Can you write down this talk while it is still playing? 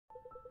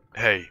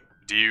Hey,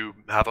 do you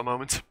have a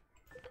moment?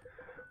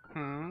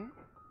 Hmm?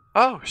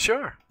 Oh,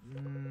 sure.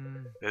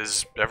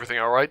 Is everything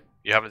alright?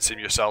 You haven't seen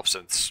yourself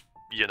since,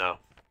 you know.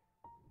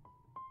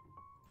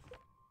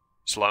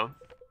 Sloan?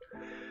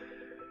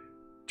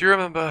 Do you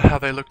remember how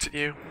they looked at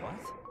you? What?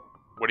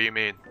 What do you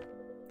mean?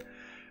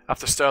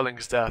 After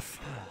Sterling's death.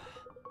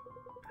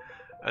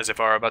 As if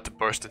I were about to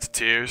burst into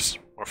tears?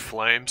 Or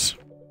flames?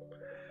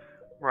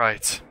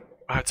 Right.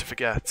 I had to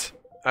forget.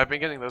 I've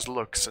been getting those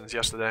looks since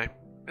yesterday.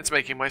 It's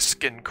making my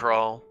skin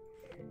crawl.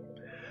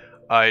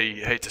 I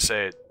hate to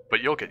say it,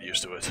 but you'll get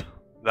used to it.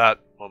 That,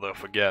 or they'll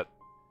forget.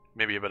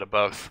 Maybe a bit of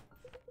both.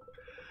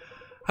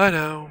 I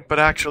know, but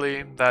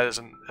actually, that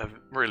isn't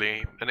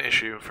really an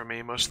issue for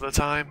me most of the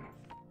time.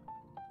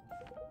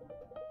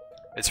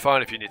 It's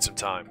fine if you need some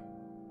time.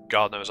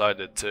 God knows I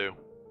did too.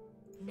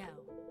 No.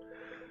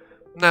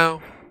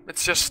 No,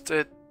 it's just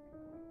it.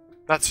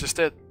 That's just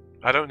it.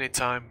 I don't need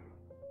time.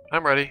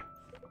 I'm ready.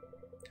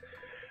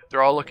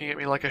 They're all looking at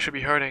me like I should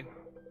be hurting.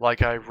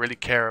 Like I really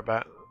care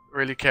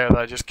that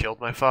I just killed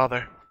my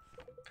father.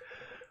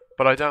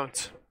 But I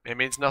don't. It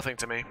means nothing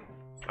to me.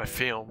 I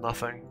feel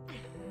nothing.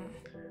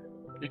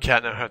 You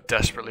can't know how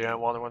desperately I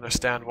want to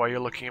understand why you're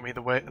looking at me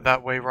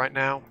that way right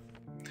now.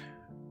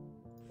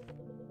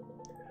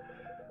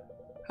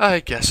 I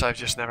guess I've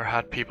just never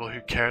had people who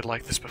cared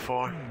like this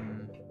before.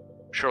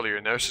 Surely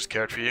your nurses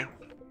cared for you.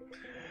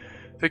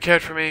 They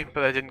cared for me,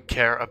 but they didn't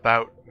care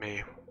about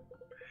me.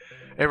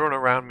 Everyone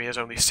around me has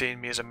only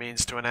seen me as a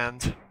means to an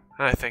end,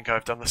 and I think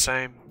I've done the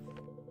same.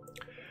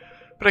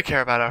 But I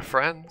care about our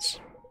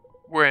friends.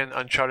 We're in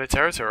uncharted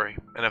territory,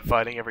 and I'm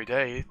fighting every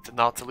day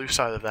not to lose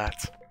sight of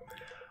that.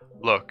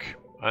 Look,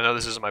 I know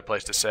this isn't my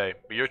place to say,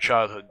 but your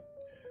childhood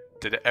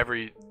did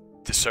every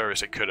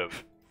disservice it could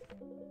have.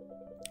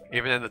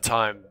 Even in the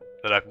time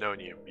that I've known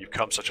you, you've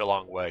come such a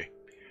long way.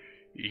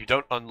 You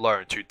don't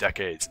unlearn 2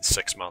 decades in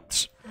 6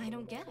 months. I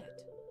don't get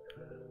it.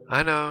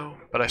 I know,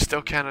 but I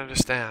still can't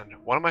understand.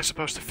 What am I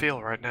supposed to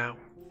feel right now?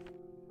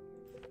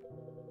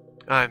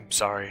 I'm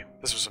sorry.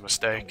 This was a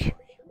mistake.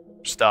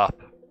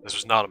 Stop. This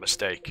was not a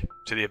mistake.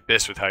 To the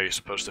abyss with how you're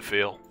supposed to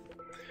feel.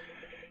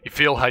 You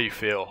feel how you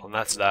feel, and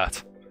that's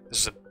that.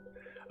 This is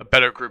a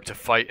better group to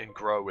fight and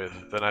grow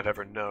with than I've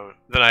ever known,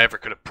 than I ever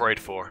could have prayed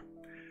for.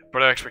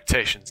 But our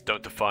expectations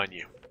don't define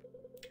you.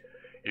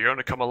 You're going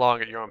to come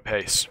along at your own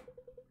pace.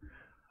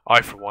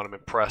 I, for one, am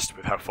impressed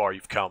with how far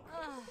you've come.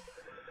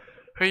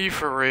 Are you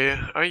for real?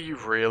 Are you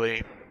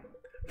really?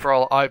 For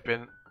all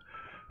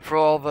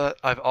that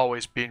I've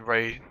always been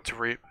ready to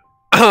reap.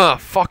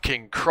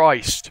 Fucking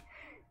Christ!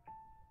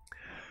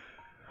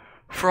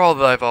 For all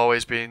that I've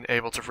always been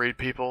able to read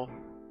people,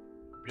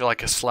 you're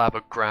like a slab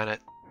of granite.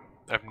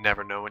 I've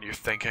never known what you're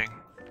thinking.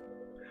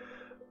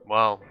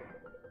 Well,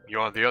 you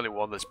aren't the only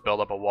one that's built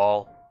up a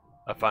wall.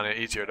 I find it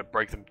easier to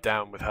break them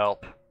down with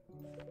help.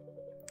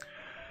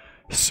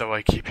 So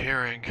I keep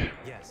hearing.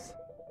 Yes.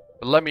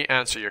 But let me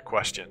answer your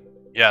question.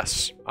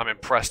 Yes, I'm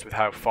impressed with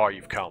how far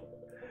you've come.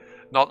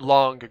 Not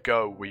long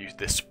ago were you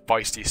this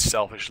feisty,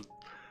 selfish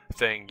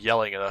thing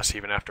yelling at us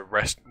even after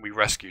we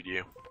rescued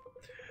you.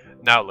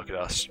 Now look at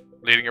us,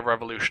 leading a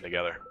revolution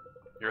together.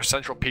 You're a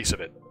central piece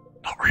of it.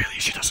 Not really,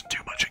 she doesn't do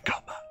much in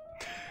combat.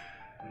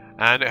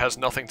 And it has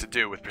nothing to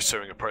do with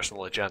pursuing a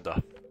personal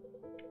agenda.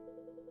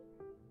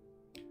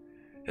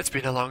 It's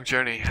been a long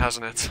journey,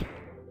 hasn't it?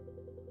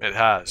 It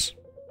has.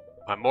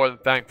 I'm more than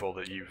thankful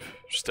that you're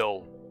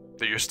still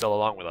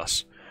along with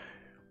us.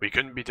 We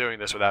couldn't be doing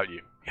this without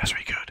you. Yes,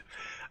 we could.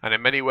 And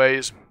in many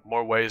ways,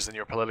 more ways than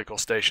your political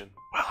station.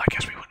 Well, I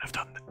guess we wouldn't have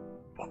done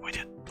what we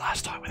did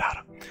last time without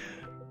him.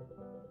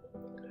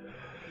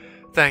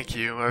 Thank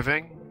you,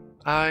 Irving.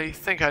 I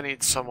think I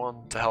need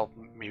someone to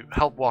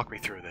help walk me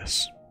through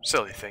this.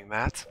 Silly thing,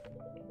 that.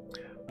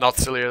 Not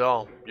silly at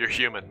all. You're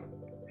human.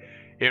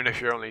 Even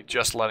if you're only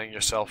just letting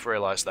yourself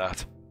realize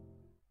that.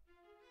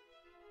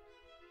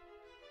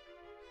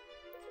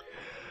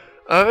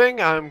 Irving,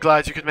 I'm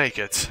glad you could make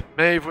it.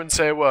 Maeve wouldn't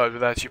say a word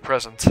without you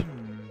present.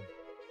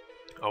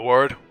 A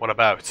word? What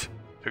about?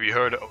 Have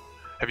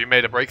you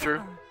made a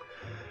breakthrough?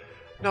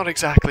 Not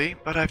exactly,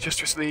 but I've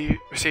just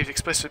received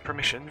explicit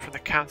permission from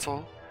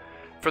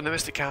the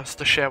Mystic Council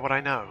to share what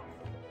I know.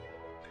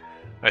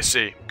 I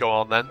see. Go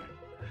on then.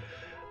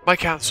 My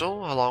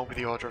council, along with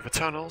the Order of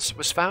Eternals,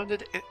 was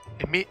founded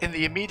in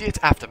the immediate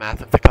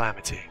aftermath of the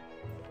Calamity.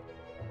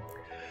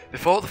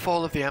 Before the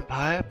fall of the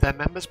Empire, their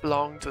members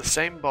belonged to the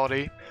same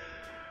body,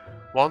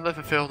 one that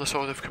fulfilled a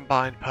sort of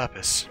combined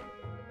purpose.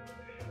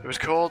 It was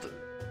called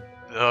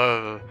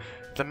the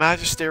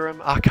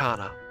Magisterium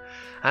Arcana,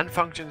 and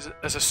functions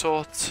as a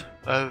sort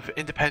of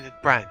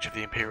independent branch of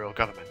the Imperial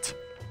government.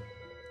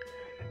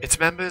 Its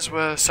members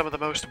were some of the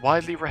most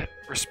widely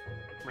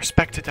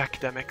respected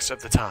academics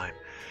of the time,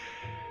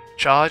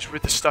 charged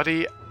with the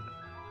study,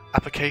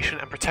 application,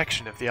 and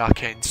protection of the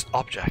arcane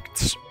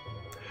objects.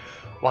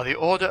 While the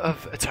Order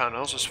of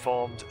Eternals was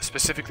formed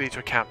specifically to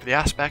account for the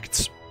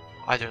aspects,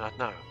 I do not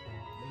know.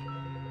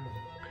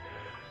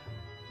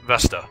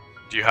 Vesta,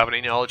 do you have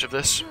any knowledge of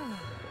this?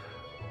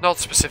 Not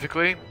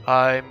specifically.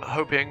 I'm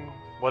hoping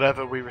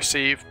whatever we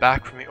receive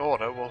back from the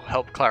Order will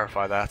help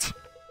clarify that.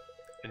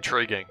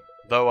 Intriguing,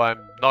 though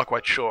I'm not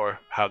quite sure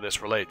how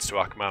this relates to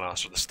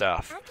Akmanos or the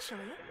staff. Actually,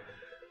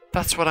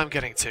 That's what I'm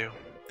getting to.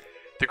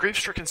 The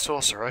grief-stricken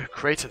sorcerer who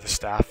created the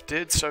staff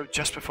did so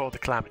just before the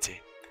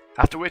calamity,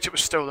 after which it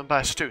was stolen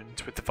by a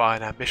student with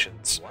divine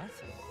ambitions. what?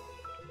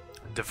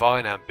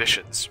 Divine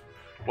ambitions?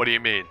 What do you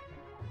mean?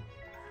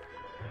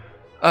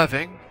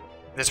 Irving,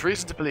 there's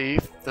reason to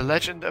believe the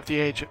legends of the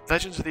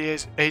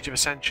Age of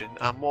Ascension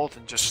are more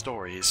than just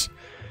stories.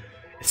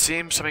 It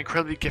seems some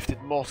incredibly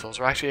gifted mortals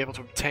are actually able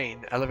to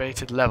obtain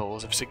elevated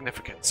levels of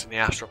significance in the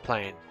astral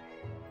plane,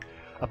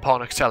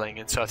 upon excelling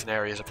in certain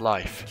areas of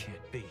life.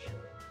 Can't be.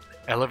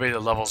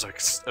 Elevated levels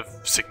of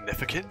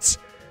significance?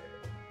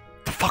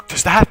 The fuck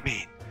does that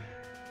mean?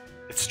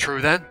 It's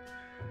true then?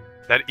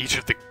 That each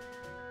of the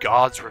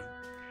gods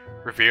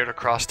revered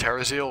across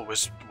Terrazil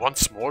was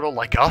once mortal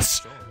like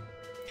us? Sure.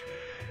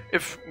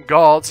 If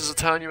gods is a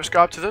term you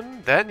ascribe to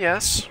them, then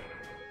yes.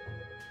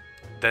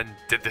 Then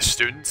did this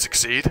student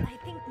succeed?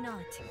 I think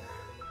not.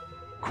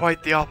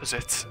 Quite the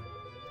opposite.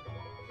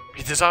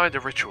 He designed a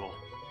ritual,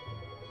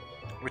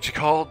 which he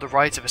called the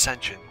Rite of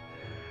Ascension,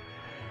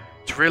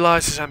 to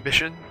realize his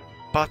ambition,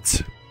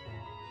 but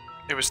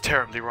it was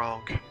terribly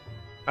wrong.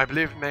 I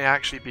believe it may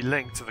actually be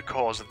linked to the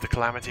cause of the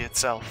calamity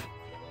itself.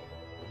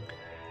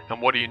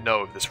 And what do you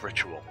know of this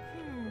ritual?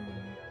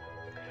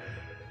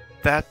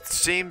 That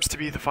seems to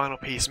be the final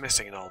piece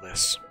missing in all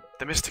this.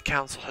 The Mystic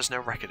Council has no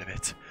record of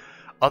it,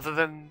 other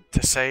than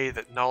to say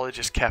that knowledge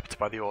is kept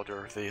by the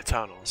Order of the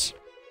Eternals.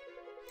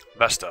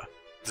 Vesta,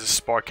 does this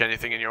spark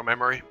anything in your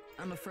memory?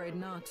 I'm afraid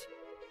not.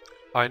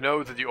 I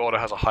know that the Order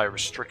has highly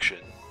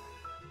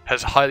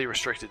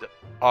restricted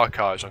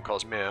archives on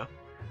Cosmere,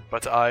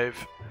 but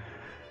I've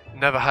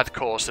never had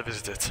cause to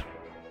visit it.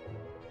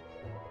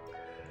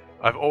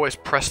 I've always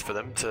pressed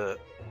them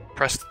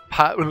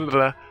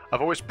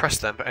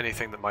for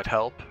anything that might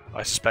help.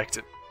 I suspect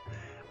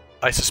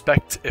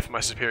if my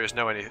superiors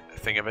know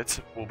anything of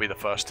it, we'll be the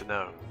first to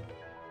know.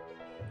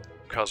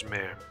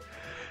 Cosmere.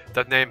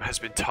 That name has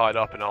been tied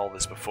up in all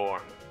this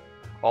before.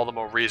 All the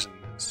more reason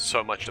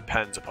so much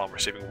depends upon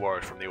receiving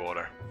word from the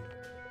Order.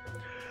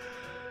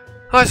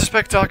 I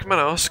suspect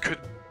Akmanos could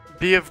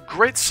be of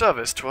great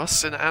service to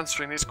us in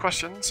answering these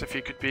questions if he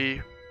could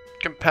be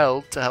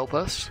compelled to help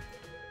us.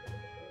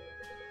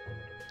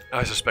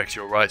 I suspect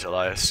you're right,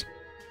 Elias.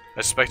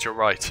 I suspect you're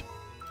right.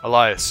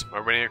 Elias,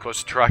 are we any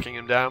close to tracking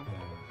him down?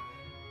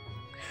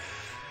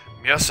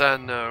 Yes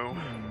and no.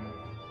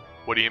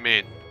 What do you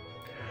mean?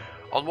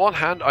 On one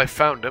hand, I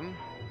found him.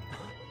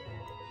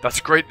 That's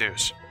great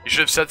news. You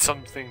should have said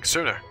something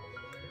sooner.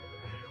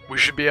 We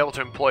should be able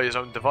to employ his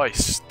own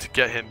device to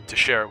get him to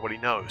share what he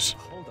knows.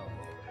 Hold on.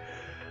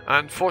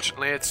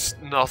 Unfortunately, it's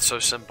not so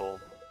simple.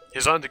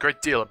 He's learned a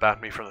great deal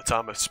about me from the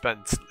time I've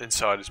spent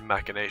inside his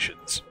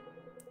machinations.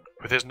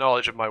 With his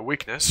knowledge of my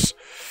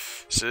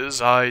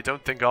weaknesses, I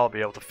don't think I'll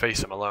be able to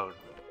face him alone.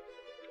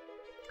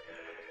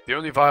 The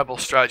only viable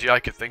strategy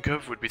I could think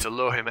of would be to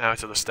lure him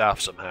out of the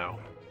staff somehow.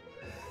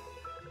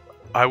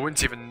 I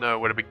wouldn't even know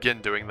where to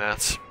begin doing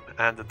that,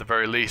 and at the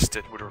very least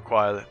it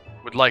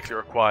would likely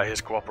require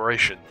his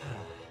cooperation.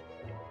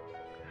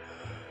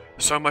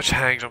 So much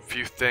hangs on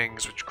few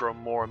things which grow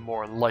more and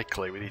more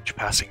unlikely with each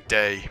passing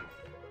day.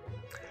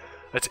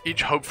 Let's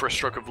each hope for a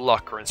stroke of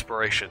luck or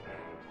inspiration,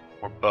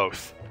 or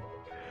both.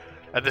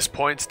 At this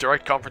point,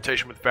 direct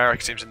confrontation with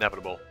Varric seems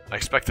inevitable. I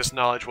expect this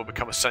knowledge will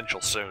become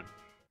essential soon.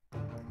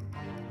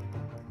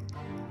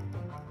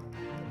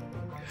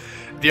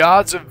 The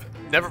odds have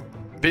never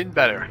been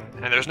better,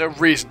 and there's no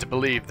reason to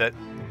believe that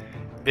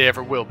they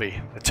ever will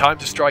be. The time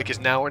to strike is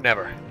now or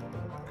never.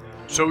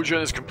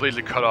 Sojourn is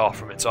completely cut off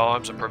from its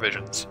arms and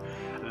provisions,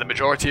 and the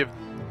majority of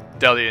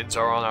Delians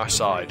are on our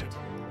side.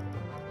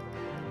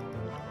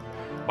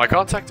 My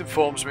contact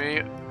informs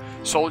me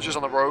soldiers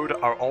on the road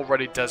are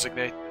already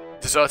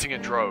deserting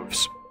in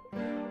droves.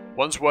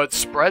 Once word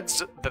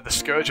spreads that the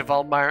Scourge of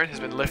Almiron has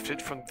been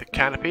lifted from the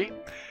canopy,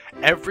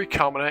 every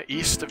commoner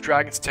east of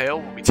Dragon's Tail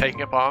will be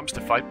taking up arms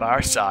to fight by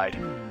our side.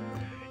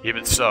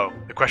 Even so,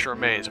 the question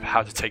remains of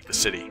how to take the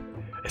city.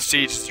 A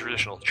siege is the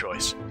traditional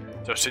choice,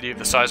 so a city of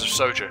the size of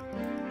Sojourn,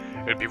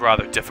 it would be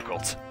rather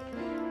difficult.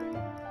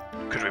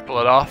 Could we pull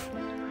it off?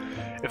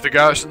 If the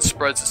garrison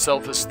spreads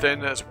itself as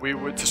thin as we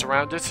would to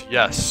surround it,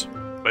 yes.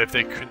 But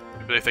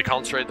if they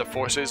concentrate their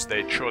forces,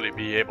 they'd surely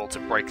be able to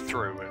break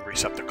through and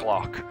reset the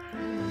clock.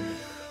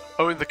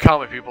 Only the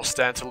common people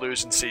stand to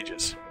lose in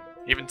sieges.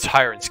 Even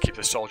tyrants keep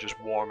their soldiers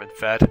warm and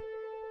fed.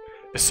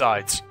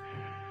 Besides,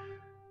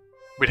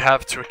 we'd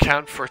have to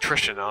account for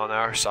attrition on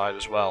our side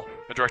as well.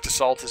 A direct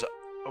assault is the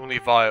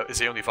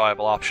only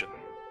viable option.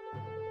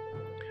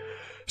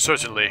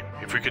 Certainly,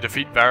 if we could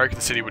defeat Varric, the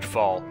city would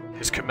fall.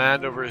 His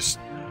command over his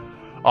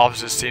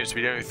officers seems to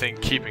be the only thing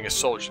keeping his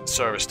soldiers in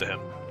service to him.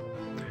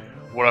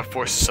 Would our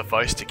forces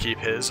suffice to keep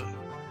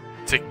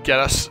get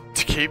us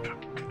to keep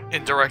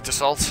in direct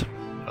assault?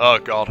 Oh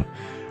god,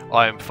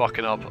 I am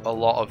fucking up a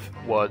lot of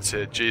words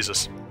here,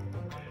 Jesus.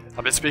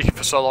 I've been speaking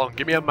for so long,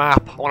 give me a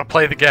map, I want to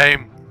play the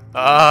game.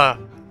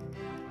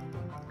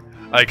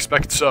 I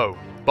expect so,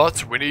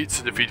 but we need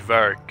to defeat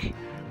Varric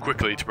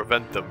quickly to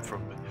prevent them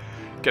from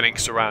getting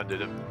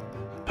surrounded and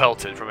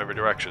pelted from every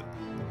direction.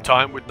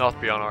 Time would not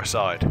be on our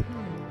side.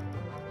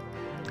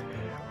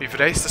 We've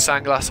raced the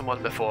Sandglass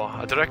one before.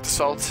 A direct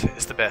assault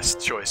is the best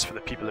choice for the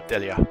people of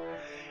Delia.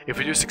 If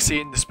we do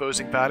succeed in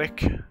disposing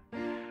Varric,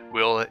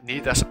 we'll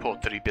need their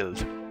support to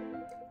rebuild.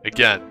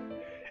 Again,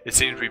 it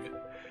seems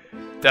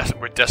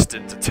we're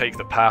destined to take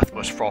the path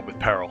most fraught with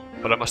peril,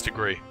 but I must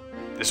agree.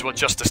 This is what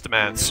justice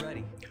demands.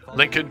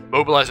 Lincoln,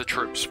 mobilize the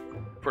troops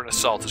for an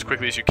assault as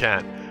quickly as you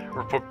can, and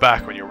report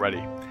back when you're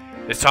ready.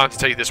 It's time to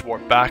take this war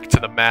back to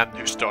the man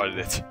who started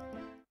it.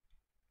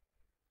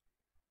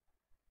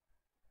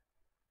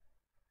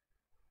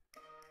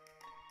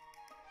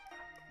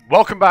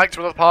 Welcome back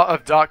to another part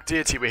of Dark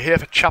Deity. We're here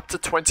for Chapter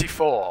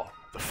 24,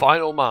 the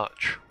final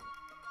march.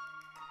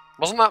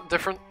 Wasn't that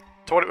different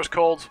to what it was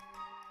called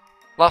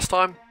last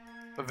time?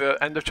 At the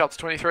end of Chapter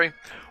 23?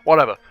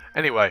 Whatever.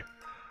 Anyway,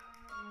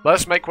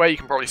 let's make way. You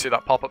can probably see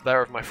that pop up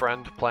there of my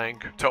friend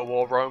playing Total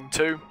War Rome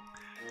 2.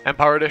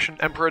 Emperor Edition.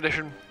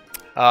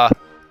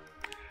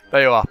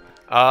 There you are.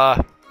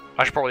 I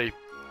should probably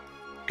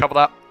cover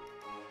that,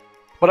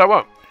 but I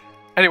won't.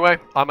 Anyway,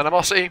 I'm an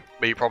animosity,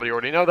 but you probably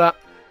already know that.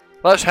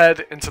 Let's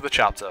head into the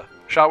chapter,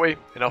 shall we?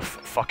 Enough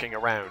fucking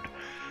around.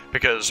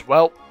 Because,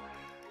 well,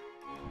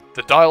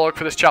 the dialogue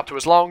for this chapter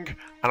was long,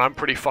 and I'm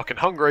pretty fucking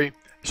hungry,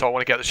 so I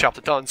want to get this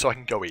chapter done so I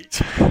can go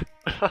eat.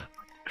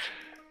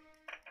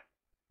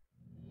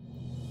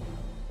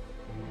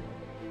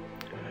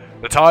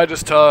 The tide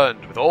has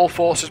turned, with all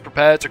forces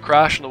prepared to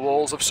crash on the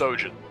walls of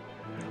Sojourn.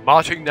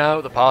 Marching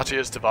now, the party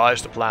has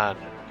devised a plan.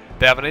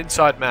 They have an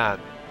inside man,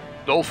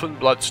 Dolphin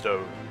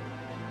Bloodstone,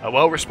 a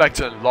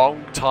well-respected and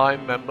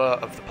long-time member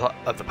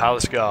of the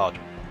Palace Guard.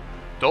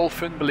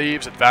 Dolphin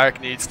believes that Varric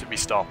needs to be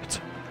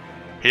stopped.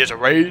 He has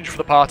arranged for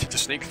the party to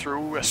sneak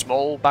through a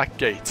small back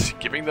gate,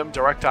 giving them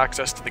direct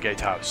access to the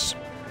gatehouse.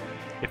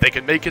 If they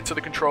can make it to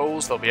the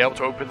controls, they'll be able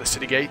to open the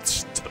city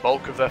gates to the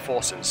bulk of their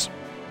forces.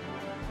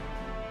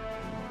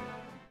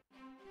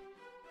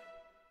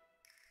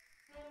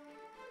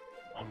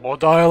 More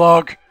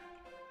dialogue.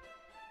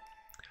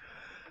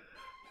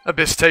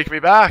 Abyss, take me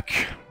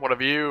back. What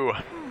have you?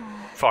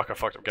 Fuck, I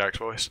fucked up Garrick's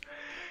voice.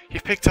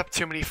 You've picked up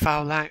too much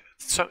foul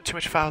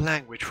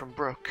language from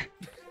Brooke.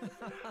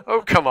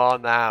 Oh, come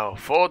on now.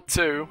 Ford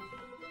too.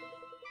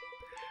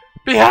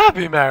 Be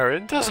happy,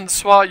 Marin. Doesn't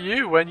swat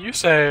you when you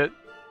say it.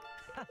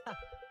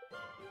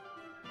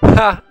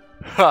 Ha!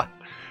 Ha!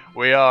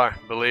 We are,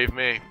 believe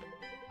me.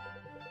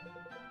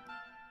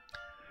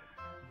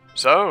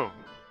 So,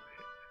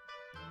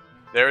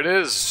 there it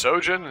is,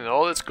 Sojourn in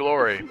all its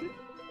glory.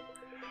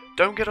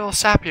 Don't get all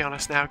sappy on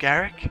us now,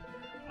 Garrick.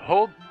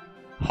 Hold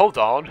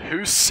on,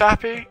 who's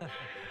sappy?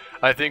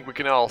 I think we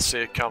can all see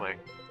it coming.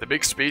 The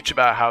big speech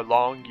about how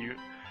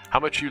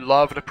much you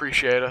love and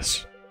appreciate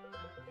us.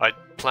 I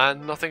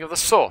planned nothing of the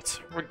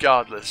sort.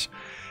 Regardless,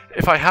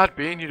 if I had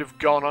been, you'd have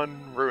gone on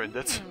and ruined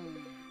it.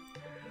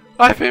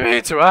 I've been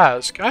made to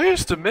ask. I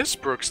used to miss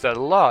Brookstead a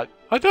lot.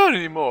 I don't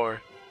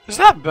anymore. Is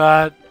that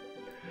bad?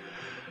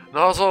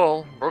 Not at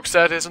all.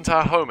 Brookstead isn't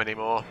our home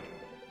anymore.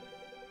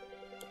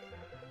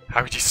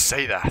 How could you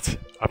say that?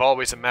 I've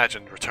always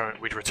imagined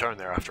we'd return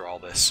there after all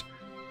this.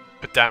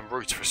 Put down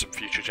roots for some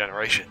future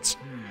generations.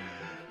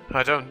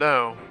 I don't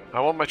know.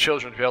 I want my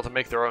children to be able to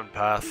make their own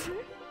path.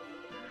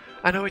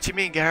 I know what you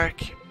mean,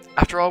 Garrick.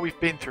 After all we've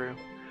been through,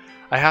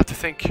 I have to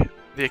think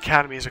the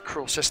Academy is a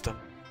cruel system.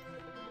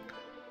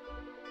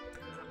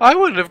 I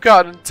wouldn't have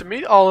gotten to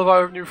meet all of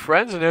our new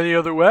friends in any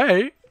other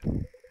way.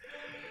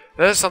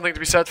 There's something to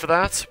be said for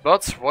that,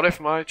 but what if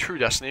my true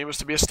destiny was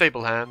to be a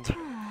stable hand?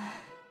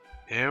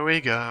 Here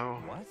we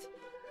go. What?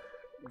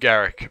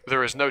 Garrick,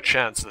 there is no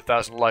chance in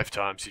 1,000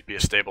 lifetimes you'd be a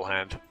stable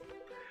hand.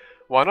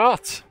 Why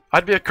not?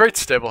 I'd be a great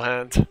stable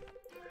hand.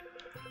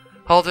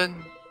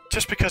 Holden,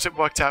 just because it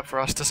worked out for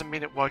us doesn't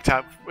mean it would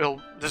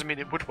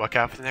work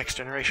out for the next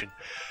generation.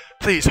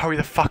 Please hurry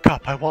the fuck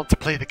up. I want to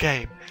play the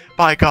game.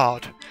 By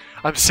God,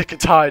 I'm sick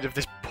and tired of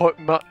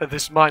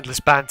this mindless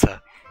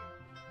banter.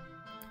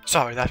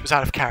 Sorry, that was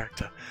out of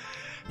character.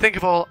 Think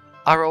of all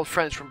our old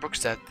friends from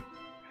Brookstead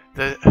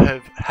that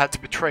have had to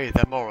betray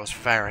their morals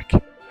for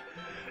Varric.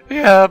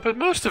 Yeah, but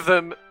most of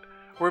them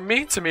were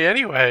mean to me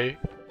anyway.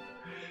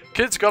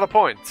 Kids got a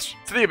point.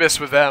 To the abyss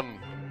with them.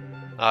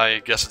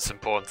 I guess it's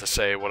important to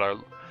say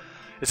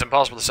it's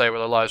impossible to say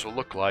what our lives will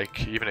look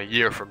like, even a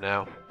year from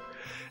now.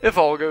 If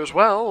all goes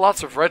well,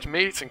 lots of red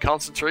meat and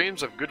constant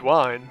streams of good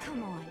wine.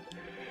 Come on.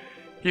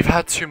 You've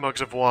had 2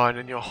 mugs of wine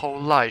in your whole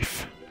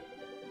life.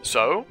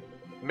 So,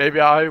 maybe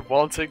I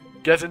want to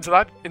get into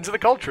the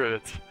culture of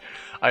it.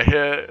 I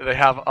hear they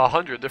have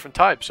 100 different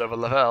types over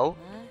Lavelle.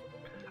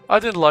 I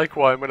didn't like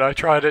wine when I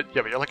tried it.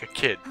 Yeah, but you're like a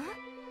kid.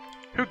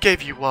 Who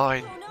gave you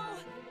wine?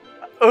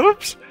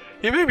 Oops!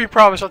 You made me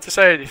promise not to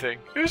say anything.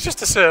 It was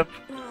just a sip.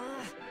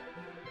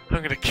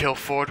 I'm gonna kill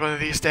Ford one of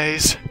these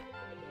days.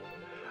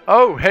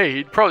 Oh, hey,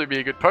 he'd probably be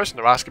a good person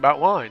to ask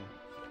about wine.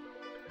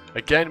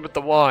 Again with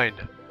the wine.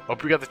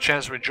 Hope we get the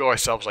chance to enjoy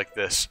ourselves like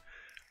this.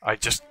 I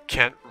just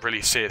can't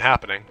really see it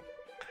happening.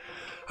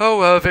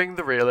 Oh, Irving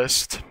the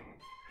realist.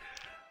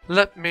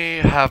 Let me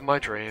have my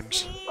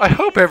dreams. I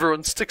hope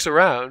everyone sticks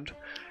around.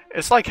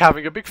 It's like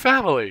having a big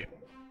family.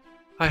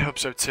 I hope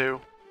so too.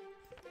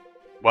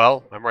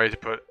 Well, I'm ready to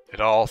put it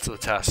all to the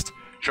test.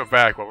 Show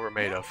Varric what we're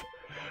made of.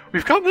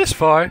 We've come this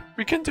far.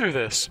 We can do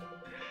this.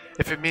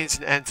 If it means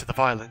an end to the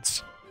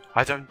violence,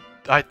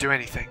 I'd do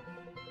anything.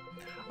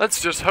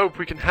 Let's just hope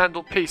we can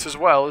handle peace as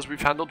well as we've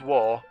handled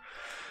war.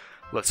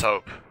 Let's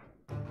hope.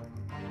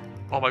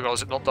 Oh my god,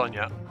 is it not done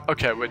yet?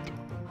 Okay, we're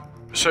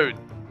soon.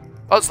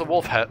 Oh, it's the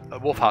wolf hat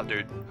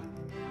dude.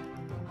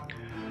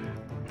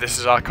 This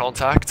is our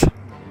contact.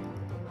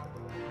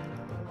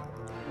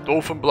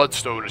 Dolphin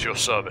Bloodstone is your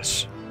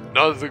service.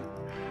 None of the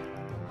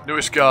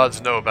newest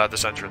guards know about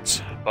this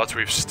entrance, but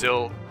we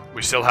still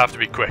have to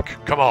be quick.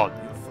 Come on.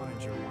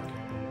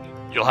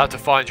 You'll have to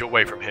find your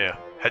way from here.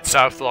 Head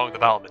south along the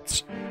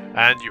battlements,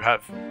 and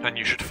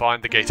you should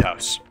find the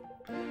gatehouse.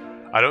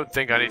 I don't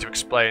think I need to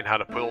explain how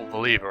to pull the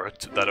lever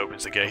that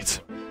opens the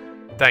gate.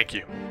 Thank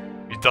you.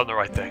 You've done the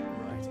right thing.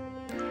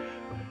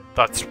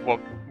 That's what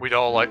we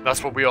all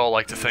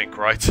like to think,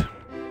 right?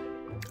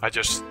 I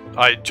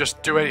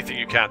just do anything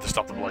you can to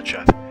stop the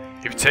bloodshed.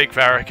 If you take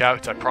Varric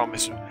out, I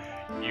promise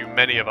you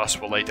many of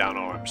us will lay down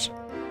arms.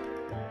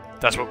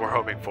 That's what we're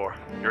hoping for.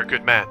 You're a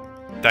good man.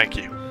 Thank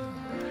you.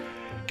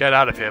 Get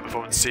out of here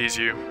before one sees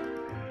you.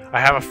 I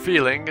have a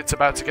feeling it's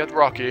about to get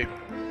rocky.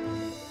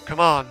 Come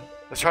on,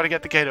 let's try to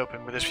get the gate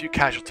open with as few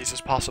casualties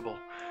as possible.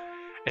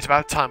 It's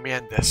about time we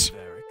end this.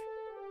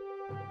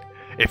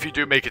 If you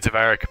do make it to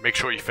Varric, make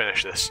sure you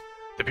finish this.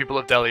 The people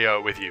of Delhi are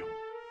with you.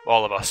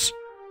 All of us.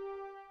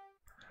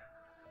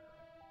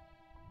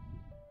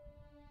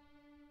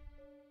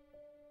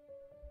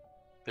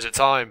 Is it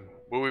time?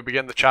 Will we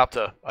begin the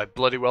chapter? I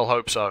bloody well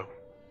hope so.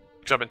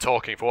 Because I've been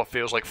talking for what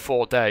feels like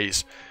 4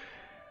 days.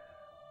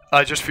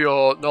 Just for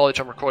your knowledge,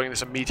 I'm recording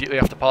this immediately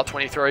after part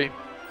 23.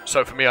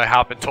 So for me, I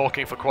have been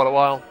talking for quite a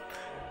while.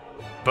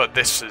 But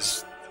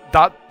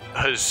that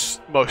has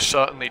most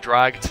certainly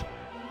dragged.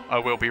 I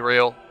will be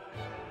real.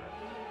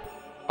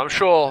 I'm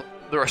sure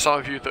there are some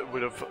of you that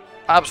would have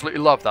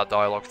absolutely loved that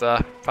dialogue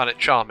there. Found it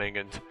charming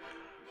and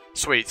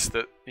sweet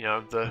that, you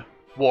know, the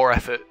war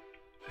effort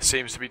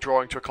seems to be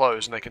drawing to a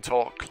close and they can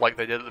talk like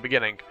they did at the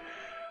beginning.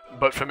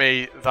 But for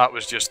me, that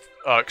was just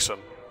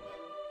irksome.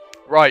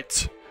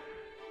 Right.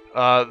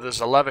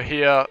 There's a lever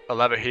here, and a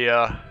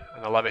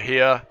lever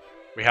here.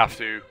 We have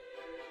to...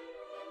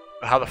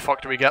 How the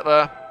fuck do we get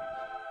there?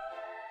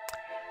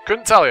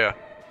 Couldn't tell you.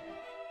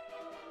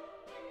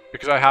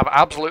 Because I have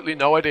absolutely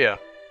no idea.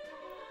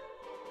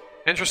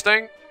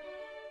 Interesting.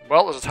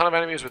 Well, there's a ton of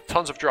enemies with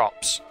tons of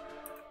drops.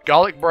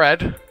 Garlic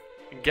bread.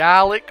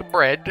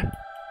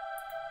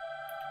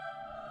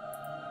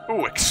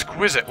 Ooh,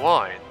 exquisite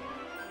wine.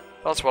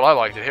 That's what I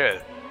like to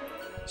hear.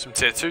 Some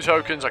tier 2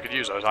 tokens, I could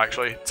use those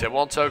actually. Tier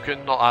 1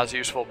 token, not as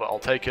useful, but I'll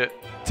take it.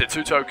 Tier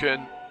 2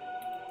 token.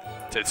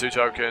 Tier 2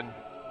 token.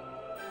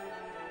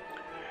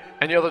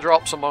 Any other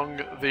drops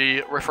among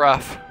the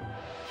riffraff?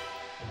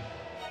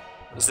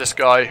 There's this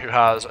guy who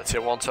has a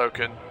tier 1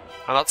 token.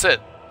 And that's it.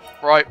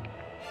 Right.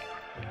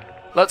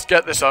 Let's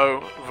get this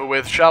over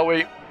with, shall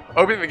we?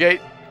 Opening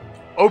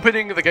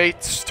the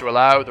gates to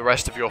allow the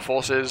rest of your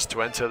forces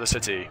to enter the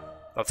city.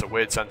 That's a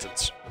weird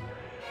sentence.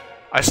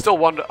 I still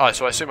wonder...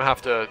 so I assume I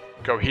have to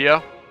go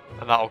here,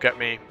 and that'll get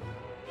me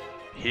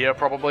here,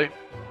 probably.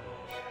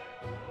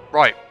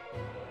 Right.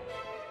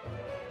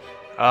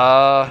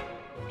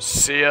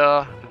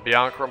 Sia and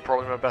Bianca are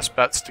probably my best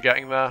bets to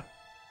getting there.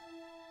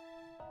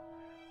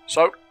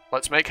 So,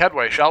 let's make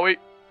headway, shall we?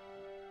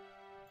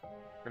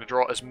 I'm going to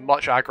draw as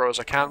much aggro as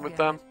I can with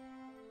them.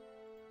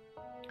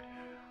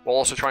 While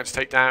also trying to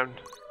take down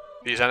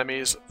these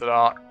enemies that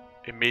are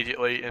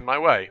immediately in my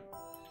way.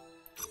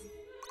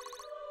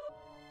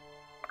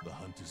 The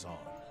hunt is on.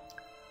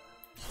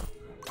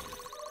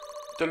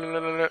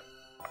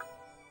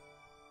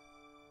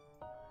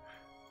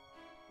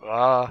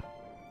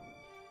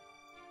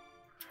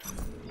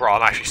 Bro,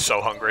 I'm actually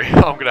so hungry.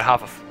 I'm gonna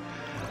have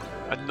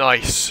a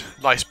nice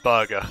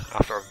burger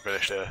after I've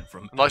finished here.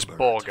 A nice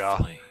burger.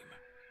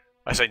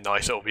 I say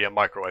nice, it'll be a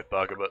microwave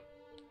burger, but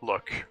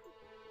look.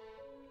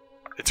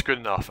 It's good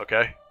enough,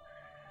 okay?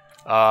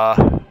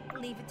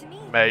 Leave it to me.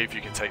 Maeve,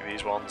 you can take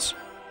these ones.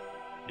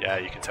 Yeah,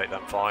 you can take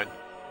them fine.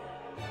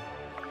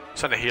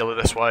 Send a healer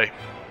this way.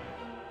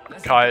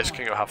 Caius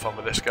can go have fun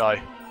with this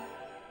guy.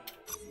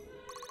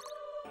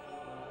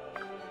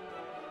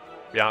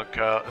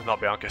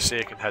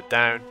 Sia can head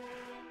down.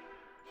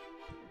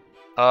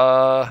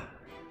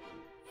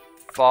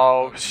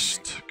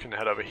 Faust can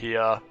head over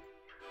here.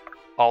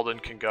 Alden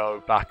can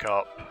go back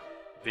up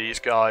these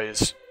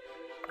guys.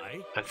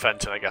 And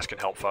Fenton, I guess, can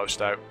help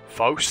Faust out.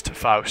 Faust.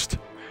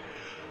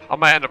 I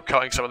might end up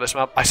cutting some of this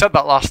map. I said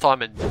that last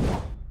time and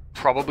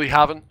probably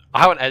haven't.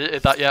 I haven't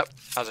edited that yet,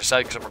 as I said,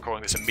 because I'm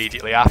recording this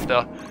immediately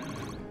after.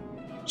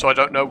 So I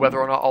don't know whether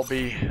or not I'll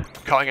be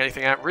cutting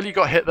anything out. Really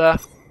got hit there.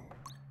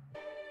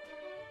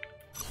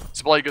 It's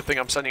a bloody good thing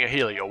I'm sending a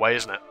healer your way,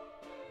 isn't it?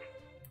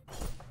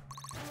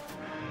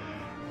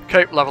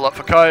 Okay, level up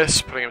for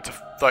Caius, putting him to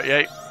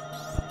 38.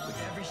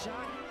 With every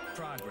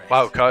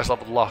Wow, Kai's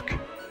leveled luck.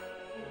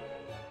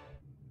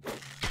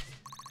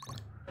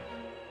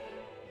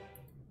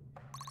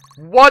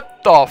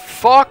 What the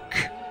fuck?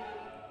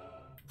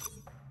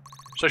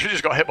 So she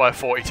just got hit by a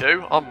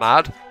 42. I'm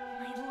mad.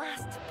 My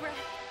last breath.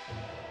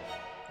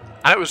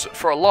 And it was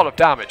for a lot of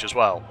damage as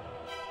well.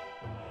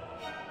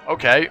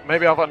 Okay,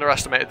 maybe I've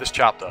underestimated this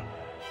chapter.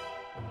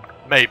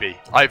 Maybe.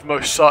 I've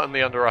most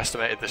certainly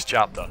underestimated this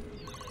chapter.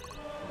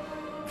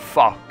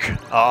 Fuck.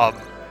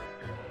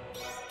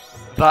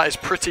 That is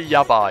pretty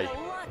yabai. A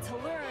lot to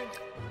learn.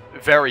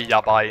 Very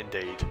yabai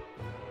indeed.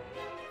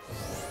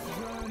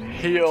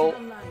 Heal.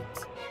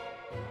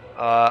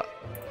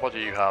 What do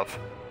you have?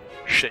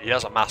 Shit, he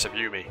has a massive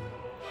Yumi.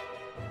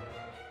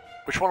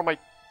 Which one am I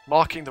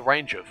marking the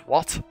range of?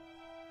 What?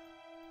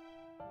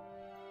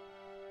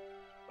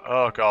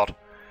 Oh god.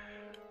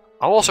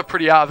 I'm also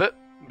pretty out of it,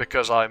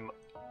 because I'm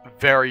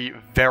very,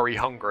 very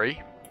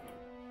hungry.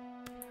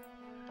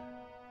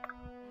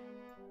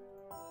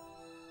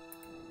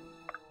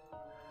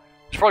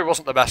 This probably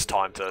wasn't the best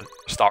time to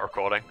start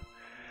recording.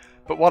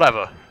 But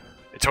whatever.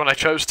 It's when I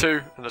chose to,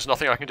 and there's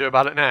nothing I can do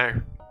about it now.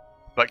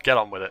 But get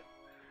on with it.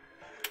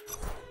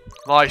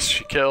 Nice,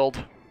 she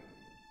killed.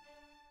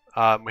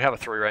 We have a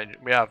 3 range.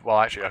 We have, well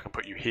actually I can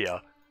put you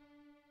here.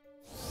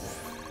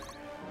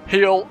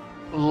 Heal.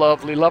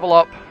 Lovely, level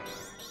up.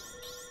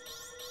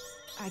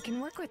 I can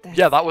work with this.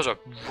 Yeah, that was a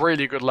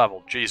really good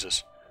level.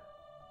 Jesus.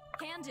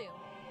 Can do.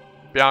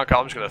 Bianca,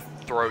 I'm just going to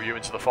throw you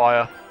into the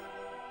fire.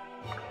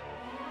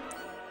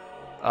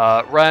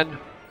 Ren.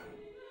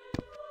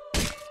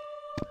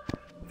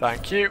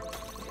 Thank you.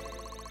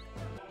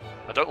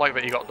 I don't like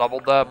that he got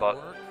doubled there,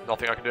 but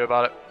nothing I can do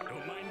about it.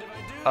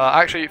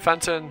 Actually,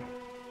 Fenton...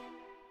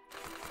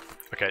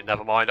 Okay,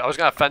 never mind. I was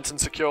going to have Fenton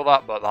secure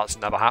that, but that's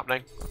never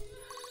happening.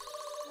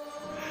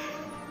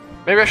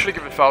 Maybe I should have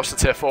given Faust a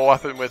tier 4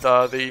 weapon with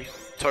the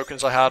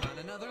tokens I had.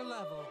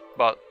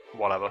 But,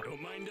 whatever.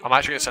 I'm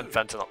actually going to send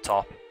Fenton up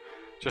top,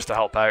 just to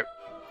help out.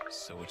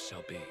 So it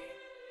shall be.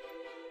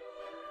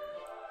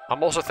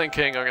 I'm also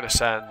thinking I'm going to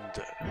send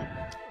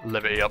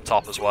Liberty up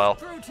top as well.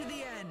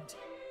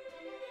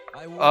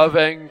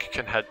 Irving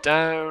can head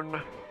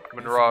down.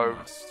 Monroe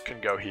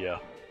can go here.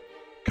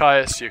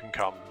 Caius, you can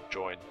come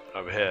join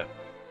over here.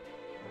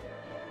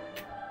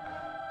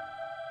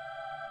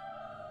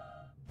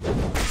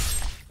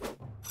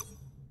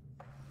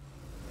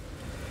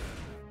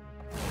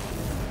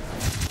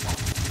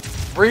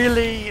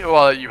 Really?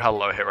 Well, you had a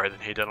lower hit rate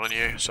than he did on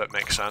you, so it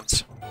makes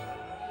sense.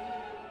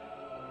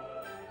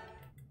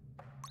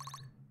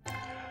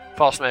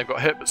 Fast may have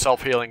got hit, but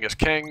self-healing is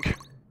king.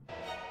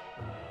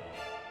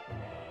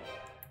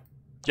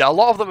 Yeah, a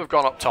lot of them have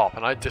gone up top,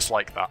 and I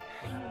dislike that.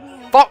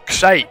 Fuck's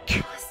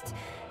sake! Lost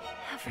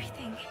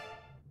everything.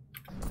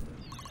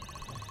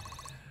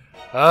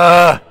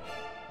 I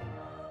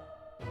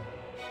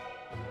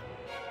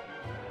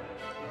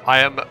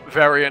am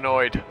very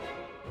annoyed.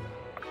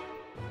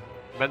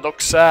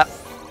 Mendokset.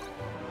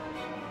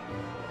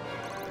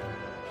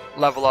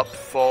 Level up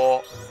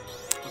for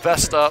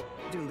Vesta.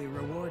 Duly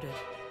rewarded.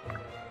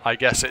 I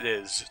guess it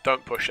is.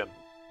 Don't push him.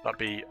 That'd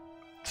be...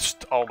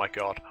 Oh my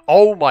god.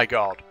 Oh my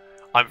god.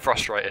 I'm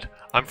frustrated.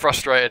 I'm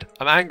frustrated.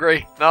 I'm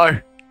angry. No.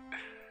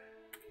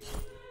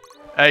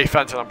 Hey,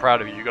 Fenton, I'm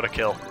proud of you. You got a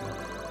kill.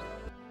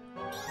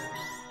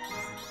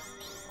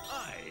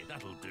 Aye,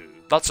 that'll do.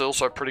 That's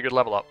also a pretty good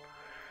level up.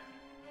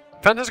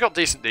 Fenton's got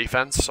decent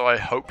defense, so I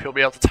hope he'll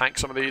be able to tank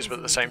some of these, but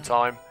at the same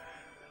time,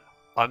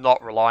 I'm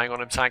not relying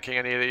on him tanking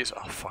any of these.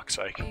 Oh, fuck's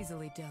sake.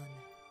 Easily done.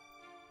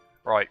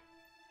 Right.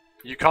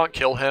 You can't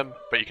kill him,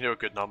 but you can do a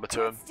good number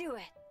to him. Let's do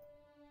it.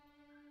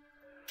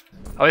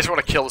 I just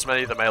want to kill as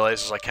many of the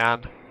melees as I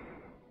can.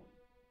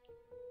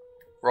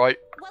 Right.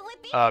 Will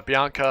it be?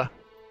 Bianca.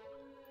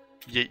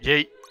 Yeet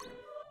yeet.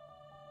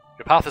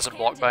 Your path isn't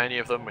blocked by any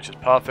of them, which is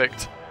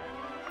perfect.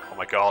 Oh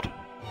my god.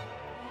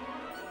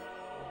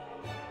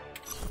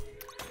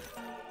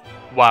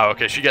 Wow,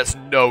 okay, she gets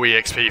no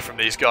EXP from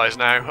these guys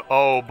now.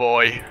 Oh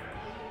boy.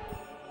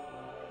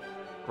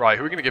 Right,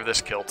 who are we going to give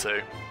this kill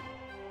to?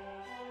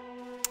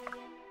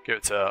 Give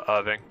it to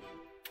Irving.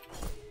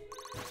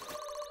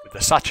 With the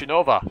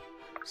Sachinova.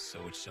 So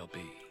it shall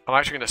be. I'm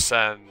actually going to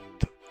send...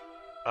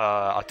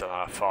 I don't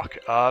know, fuck.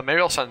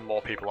 Maybe I'll send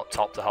more people up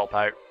top to help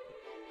out.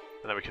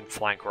 And then we can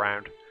flank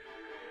around.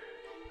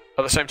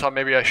 At the same time,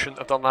 maybe I shouldn't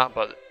have done that,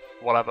 but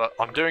whatever.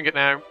 I'm doing it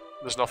now.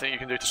 There's nothing you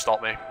can do to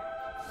stop me.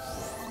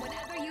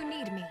 Whenever you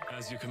need me.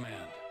 As you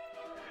command.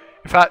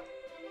 In fact...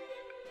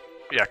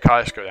 Yeah,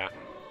 Caius, go down.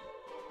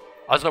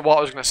 I don't know what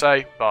I was going to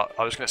say, but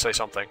I was going to say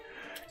something.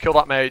 Kill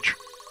that mage.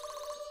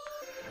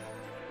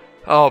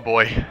 Oh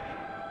boy.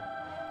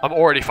 I'm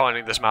already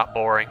finding this map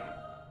boring.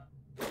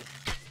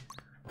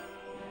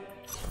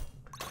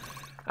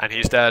 And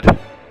he's dead.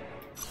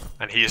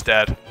 And he's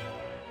dead.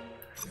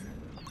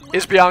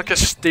 Is Bianca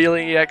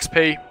stealing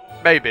EXP?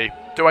 Maybe.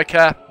 Do I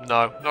care?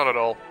 No, not at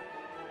all.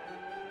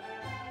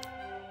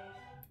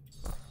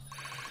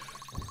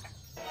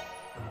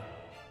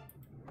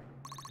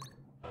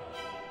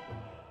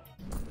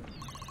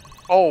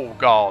 Oh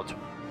god.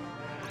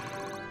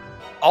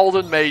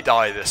 Alden may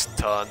die this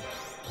turn.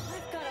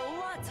 I've got a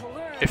lot to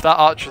learn. If that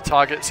archer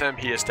targets him,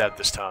 he is dead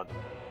this turn.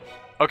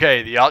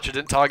 Okay, the archer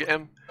didn't target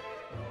him.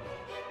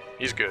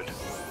 He's good.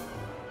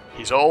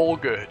 He's all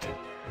good.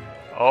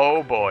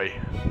 Oh boy.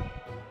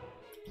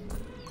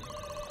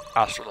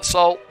 Astral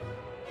Assault.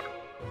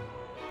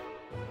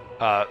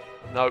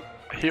 No.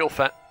 Heal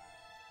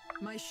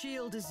My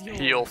shield is yours.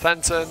 Heal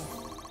Fenton.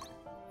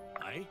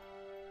 Aye.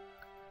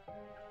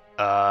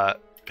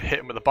 Hit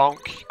him with a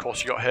bonk. Of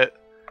course you got hit.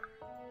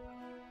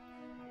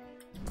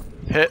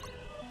 Hit.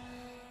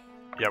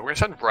 Yeah, we're going to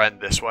send Ren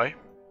this way.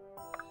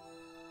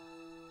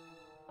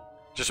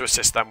 Just to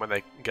assist them when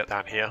they get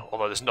down here.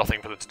 Although there's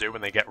nothing for them to do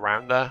when they get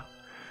round there.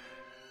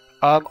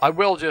 I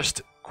will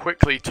just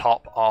quickly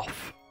top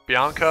off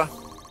Bianca.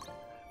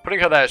 Putting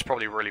her there is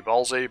probably really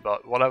ballsy,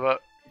 but whatever.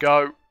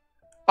 Go.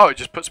 Oh, it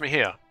just puts me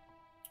here.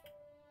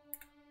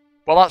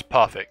 Well, that's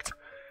perfect.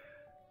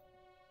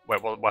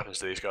 Wait, what weapons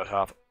do these guys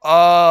have?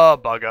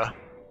 Bugger.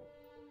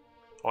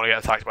 I want to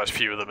get attacked by as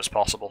few of them as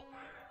possible.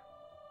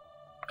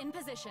 In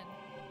position.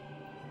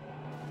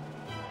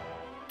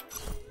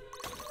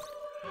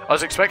 I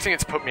was expecting it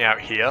to put me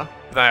out here,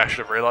 but then I should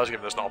have realised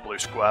given there's not a blue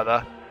square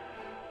there.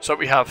 So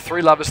we have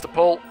 3 levers to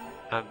pull,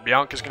 and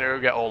Bianca's going to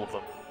go get all of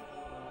them.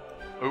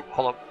 Ooh,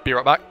 hold on. Be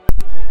right back.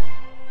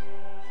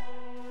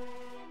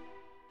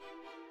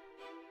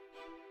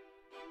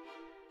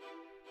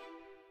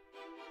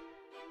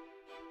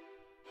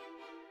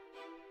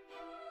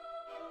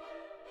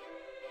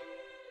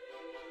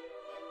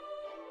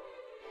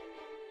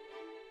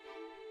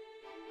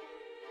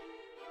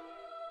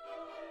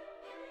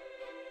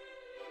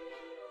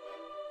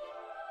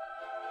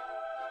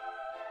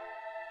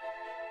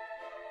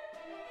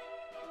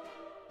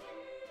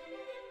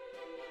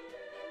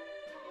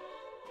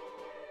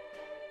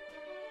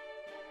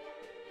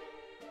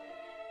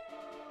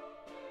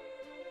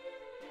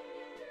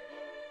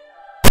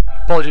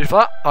 Apologies for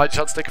that, I just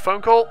had to take a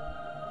phone call.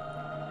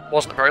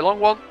 Wasn't a very long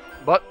one,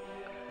 but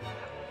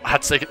I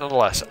had to take it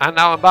nonetheless. And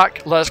now I'm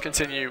back, let's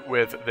continue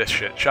with this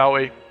shit, shall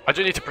we? I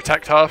do need to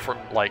protect her from,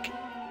 like,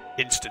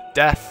 instant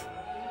death.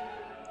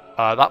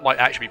 That might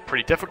actually be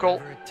pretty difficult.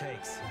 Whatever it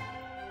takes.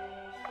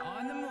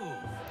 On the move.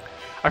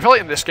 I feel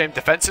like in this game,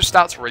 defensive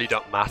stats really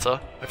don't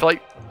matter. I feel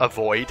like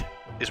Avoid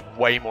is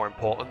way more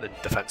important than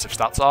defensive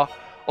stats are.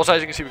 Also, as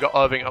you can see, we've got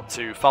Irving up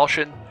to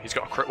Falchion. He's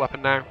got a crit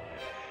weapon now.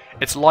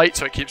 It's light,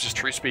 so it keeps his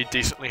true speed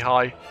decently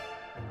high,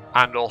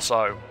 and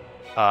also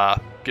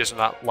gives him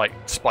that like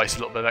spicy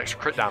little bit of extra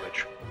crit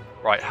damage.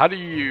 Right, how do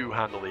you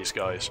handle these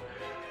guys?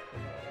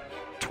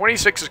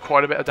 26 is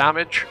quite a bit of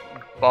damage,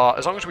 but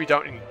as long as we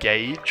don't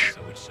engage,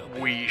 So it shall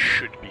be. we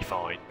should be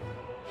fine.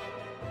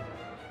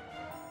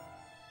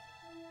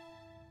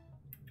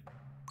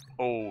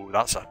 Oh,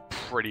 that's a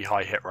pretty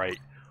high hit rate.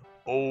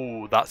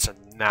 Oh, that's a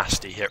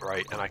nasty hit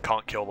rate, and I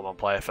can't kill them on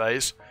player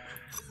phase.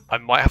 I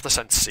might have to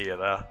send Sia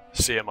there.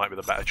 Sia might be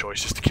the better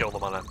choice, just to kill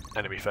them on an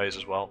enemy phase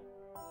as well.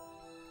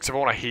 Because if I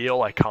want to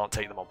heal, I can't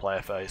take them on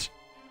player phase.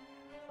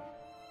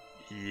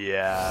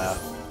 Yeah.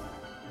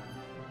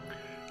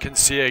 Can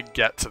Sia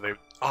get to the...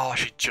 Oh,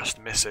 she just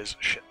misses.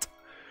 Shit.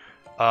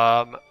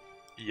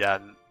 Yeah,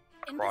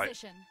 In right.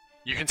 position.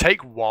 You can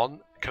take one.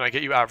 Can I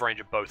get you out of range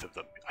of both of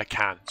them? I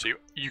can. So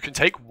you can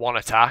take one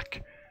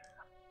attack,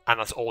 and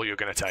that's all you're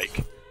going to take.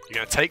 You're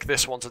going to take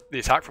this one, the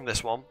attack from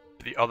this one,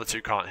 but the other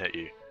two can't hit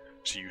you.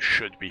 So you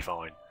should be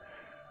fine.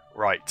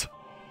 Right.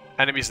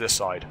 Enemies this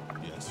side.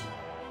 Yes.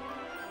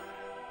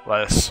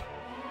 Let's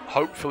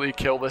hopefully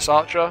kill this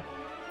archer.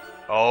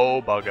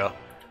 Oh, bugger.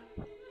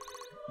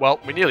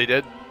 Well, we nearly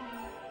did.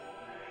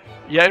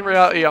 Yeah, in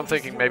reality, I'm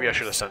thinking maybe I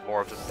should have sent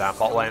more of them down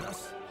bot lane.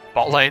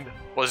 Bot lane?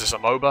 What is this, a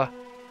MOBA?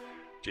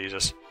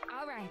 Jesus.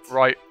 Alright.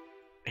 Right.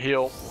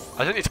 Heal. I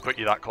didn't need to put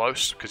you that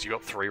close, because you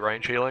got 3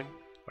 range healing.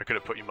 I could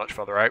have put you much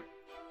further out.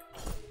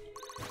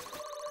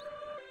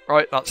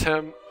 Right, that's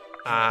him.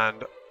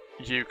 And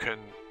you can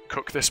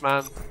cook this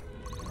man.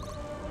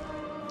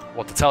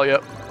 What to tell you.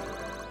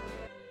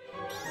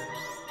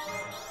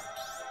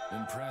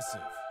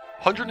 Impressive.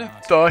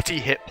 130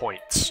 hit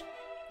points.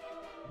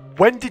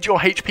 When did your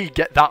HP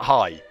get that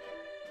high?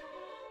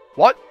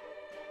 What?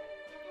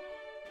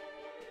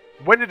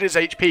 When did his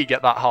HP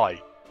get that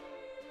high?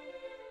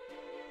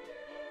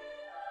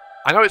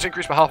 I know it's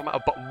increased by half a meter,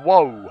 but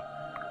whoa!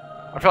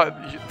 I feel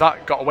like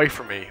that got away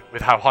from me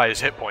with how high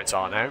his hit points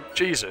are now.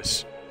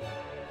 Jesus.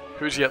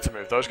 Who's yet to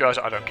move? Those guys,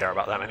 I don't care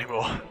about them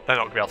anymore. They're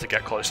not going to be able to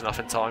get close enough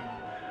in time.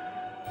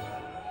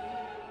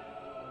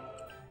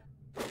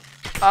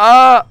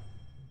 Ah!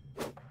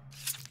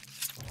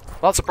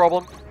 That's a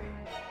problem.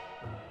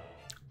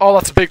 Oh,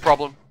 that's a big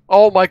problem.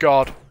 Oh my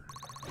god.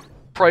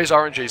 Praise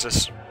our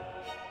Jesus.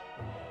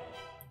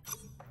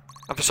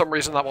 And for some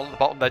reason, that one at the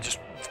bottom there just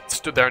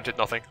stood there and did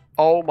nothing.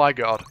 Oh my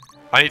god.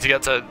 I need to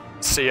get to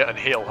see it and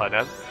heal her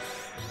then.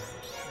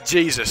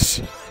 Jesus.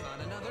 On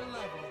another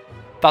level.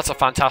 That's a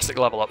fantastic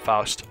level up,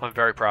 Faust. I'm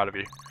very proud of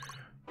you.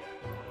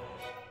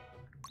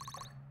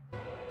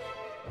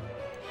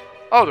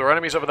 Oh, there are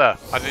enemies over there.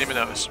 I didn't even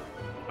notice.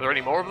 Are there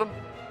any more of them?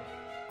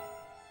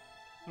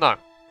 No.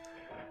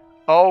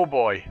 Oh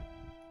boy.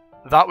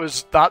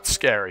 That's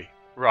scary.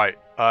 Right,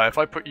 if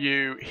I put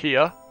you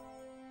here,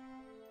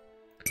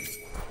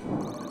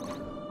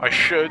 I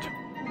should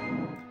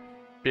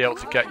be able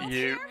to get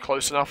you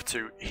close enough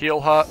to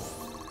heal her.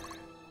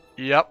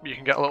 Yep, you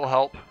can get a little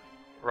help.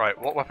 Right,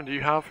 what weapon do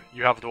you have?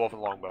 You have a dwarven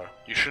longbow.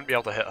 You shouldn't be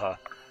able to hit her.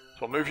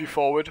 So I'll move you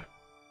forward,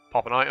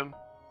 pop an item,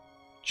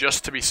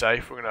 just to be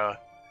safe. We're gonna...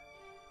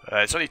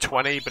 it's only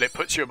 20, but it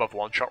puts you above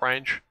one-shot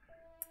range.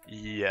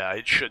 Yeah,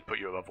 it should put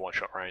you above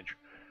one-shot range.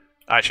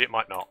 Actually, it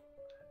might not.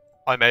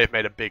 I may have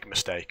made a big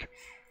mistake.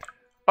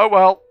 Oh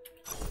well.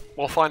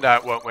 We'll find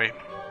out, won't we?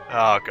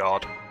 Oh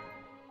god.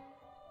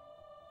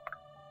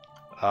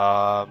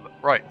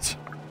 Right.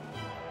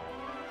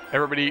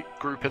 Everybody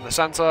group in the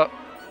center.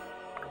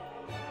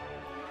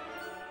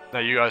 Now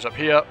you guys up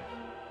here.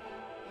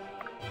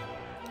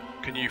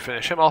 Can you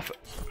finish him off?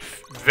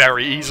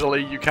 Very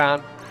easily, you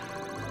can.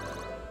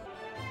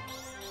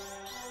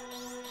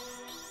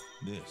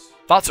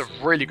 That's a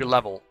really good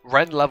level.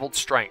 Ren leveled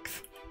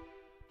strength.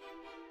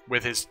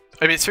 With his...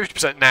 I mean, it's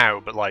 50% now,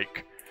 but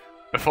like...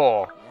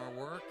 Before,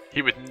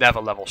 he would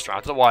never level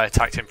strength. I don't know why I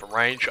attacked him from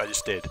range, I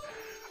just did.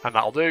 And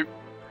that'll do.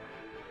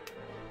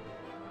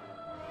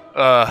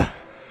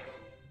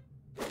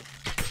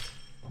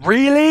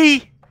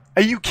 Really?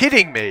 Are you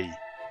kidding me?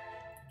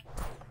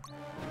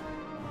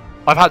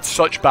 I've had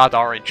such bad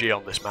RNG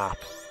on this map.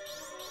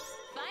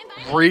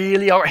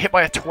 Really? I got hit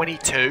by a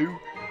 22?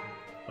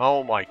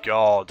 Oh my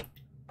god.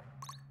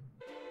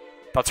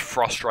 That's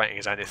frustrating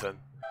as anything.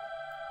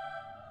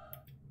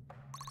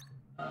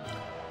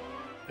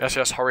 Yes,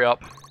 yes, hurry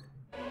up.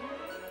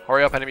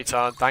 Hurry up, enemy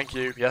turn. Thank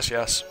you. Yes,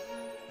 yes.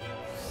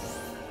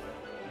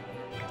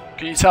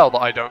 Can you tell that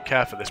I don't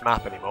care for this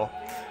map anymore?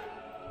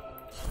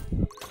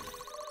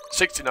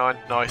 69.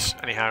 Nice.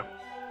 Anyhow.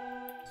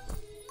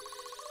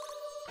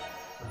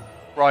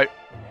 Right.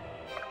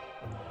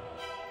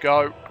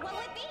 Go.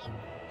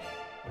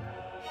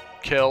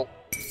 Kill.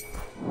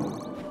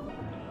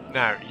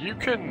 Now, you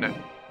can...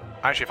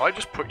 Actually, if I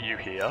just put you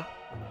here...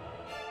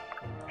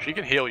 She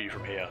can heal you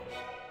from here.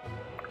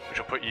 Which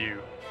will put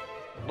you...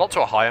 Not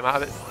to a high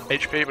amount of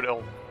HP, but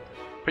it'll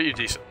put you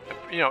decent.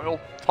 You know,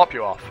 it'll top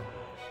you off.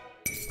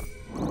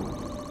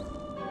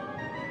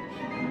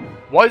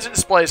 Why does it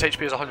display his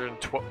HP as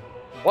 112?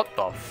 What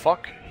the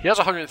fuck? He has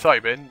 130,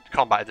 but in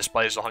combat it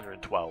displays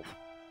 112.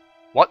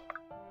 What?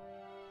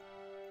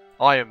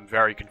 I am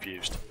very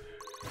confused.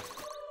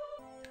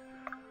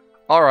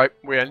 Alright,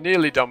 we are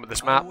nearly done with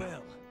this map.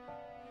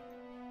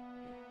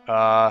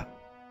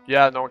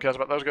 Yeah, no one cares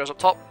about those guys up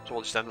top, so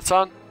we'll just end the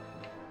turn.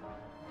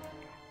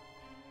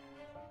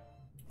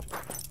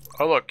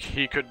 Oh look,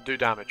 he could do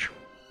damage.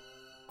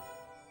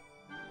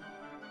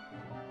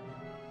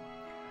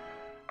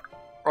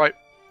 Right.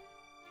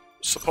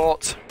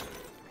 Support.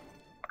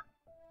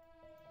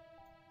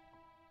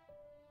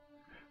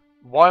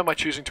 Why am I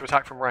choosing to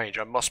attack from range?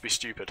 I must be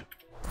stupid.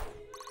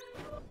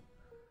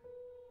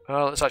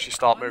 Let's actually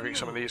start moving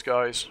some of these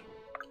guys.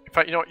 In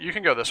fact, you know what? You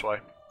can go this way.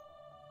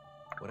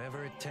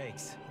 Whatever it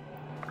takes.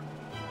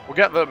 We'll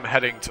get them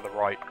heading to the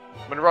right.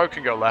 Monroe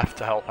can go left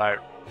to help out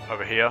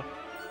over here.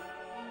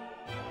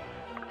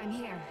 I'm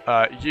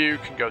here. You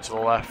can go to the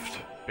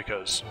left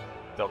because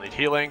they'll need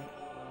healing.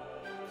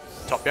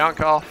 Top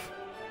Bianca off.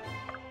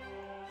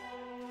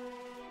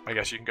 I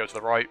guess you can go to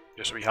the right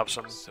just so we have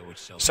some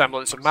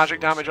semblance of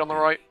magic damage on the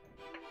right.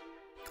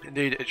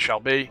 Indeed, it shall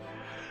be.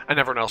 And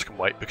everyone else can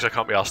wait because I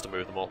can't be asked to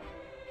move them all.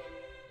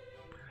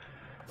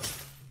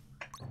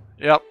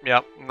 Yep,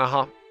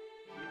 uh-huh.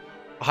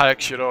 Hayek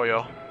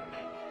Shiroyo.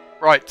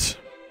 Right,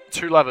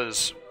 2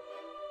 levers.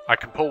 I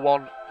can pull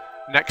one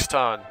next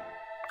turn.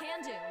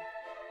 Can do.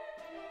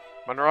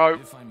 Monroe.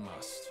 If I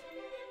must.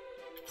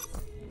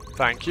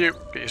 Thank you.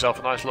 Get yourself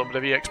a nice little bit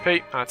of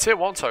EXP. And a tier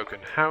 1 token.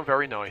 How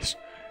very nice.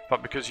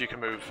 But because you can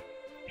move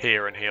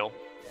here and heal.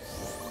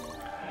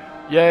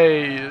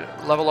 Yay!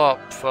 Level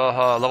up for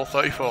her. Level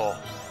 34.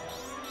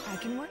 I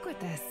can work with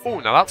this. Oh,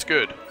 now that's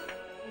good.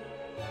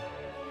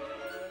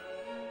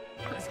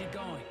 Let's get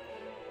going.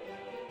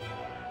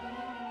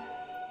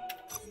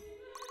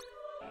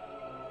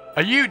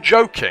 Are you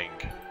joking?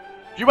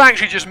 You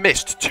actually just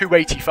missed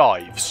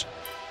 285s.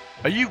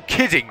 Are you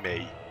kidding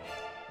me?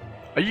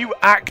 Are you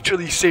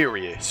actually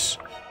serious?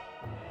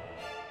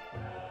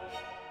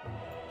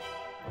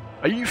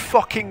 Are you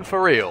fucking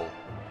for real?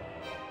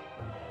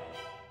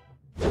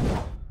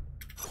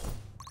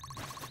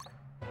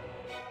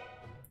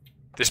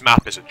 This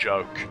map is a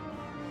joke.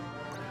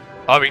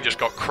 Irving just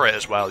got crit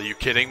as well, are you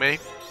kidding me?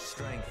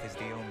 Strength is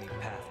the only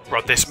path.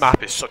 Bro, this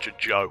map is such a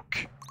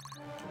joke.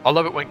 I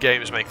love it when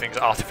games make things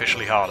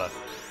artificially harder.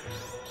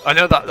 I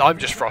know that I'm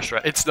just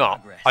frustrated. It's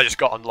not. I just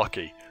got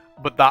unlucky.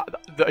 But that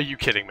are you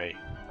kidding me?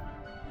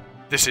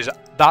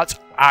 That's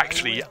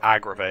actually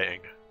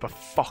aggravating. For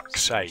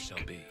fuck's sake.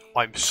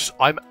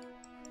 I'm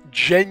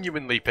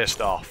genuinely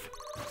pissed off.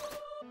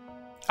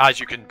 As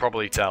you can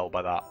probably tell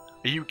by that.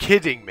 Are you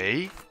kidding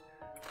me?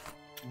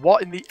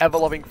 What in the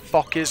ever-loving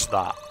fuck is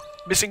that?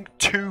 Missing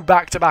 2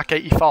 back-to-back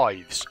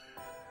 85s.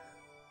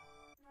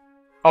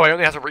 Oh, I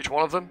only had to reach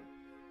one of them?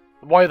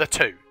 Why are there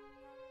 2?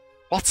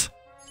 What?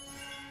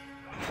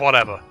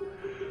 Whatever.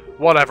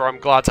 Whatever, I'm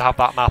glad to have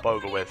that map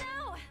over with.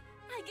 No,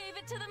 I gave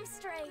it to them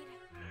straight.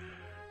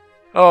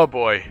 Oh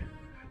boy.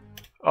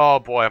 Oh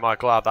boy, am I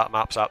glad that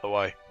map's out the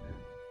way.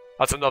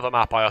 That's another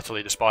map I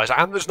utterly despise.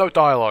 And there's no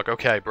dialogue.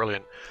 Okay,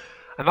 brilliant.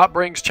 And that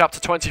brings Chapter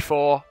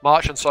 24,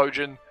 March and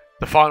Sojourn,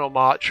 the final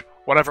march,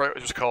 whatever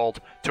it was called,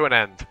 to an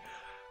end.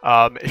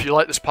 If you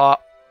like this part,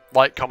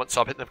 like, comment,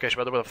 sub, hit the notification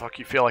bell, whatever the fuck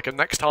you feel like. And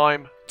next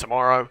time,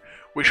 tomorrow,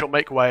 we shall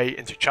make way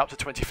into Chapter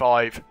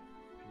 25,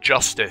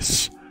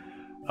 Justice,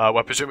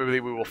 where presumably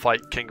we will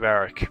fight King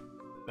Varric.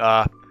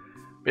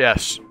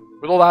 Yes,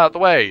 with all that out of the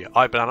way,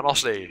 I've been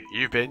Animosity,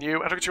 you've been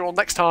you, and I'll see you all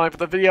next time for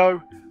the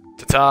video.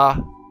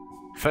 Ta-ta,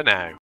 for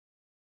now.